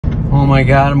Oh my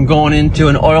God, I'm going into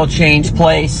an oil change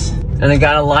place and I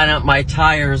gotta line up my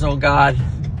tires. Oh God.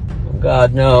 Oh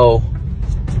God, no.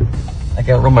 I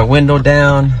gotta roll my window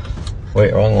down.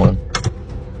 Wait, wrong one.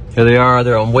 Here they are,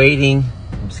 I'm waiting.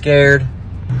 I'm scared.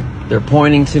 They're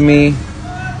pointing to me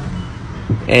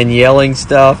and yelling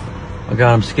stuff. Oh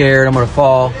God, I'm scared, I'm gonna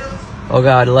fall. Oh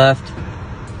God, left.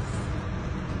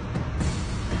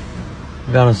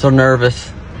 Oh God, I'm so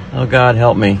nervous. Oh God,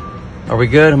 help me. Are we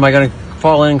good? Am I gonna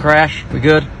fall in and crash? We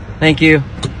good? Thank you.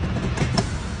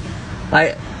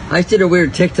 I did a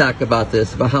weird TikTok about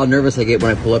this, about how nervous I get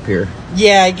when I pull up here.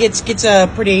 Yeah, it gets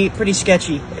pretty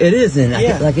sketchy. It isn't.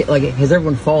 Yeah. Like, has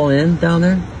everyone fallen in down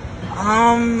there?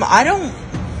 I don't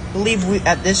believe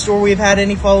at this store we've had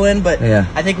any fall in, but yeah.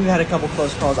 I think we've had a couple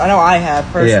close calls. I know I have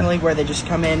personally, where they just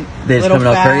come in they just a little coming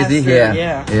out fast. crazy.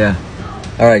 Yeah.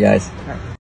 All right, guys.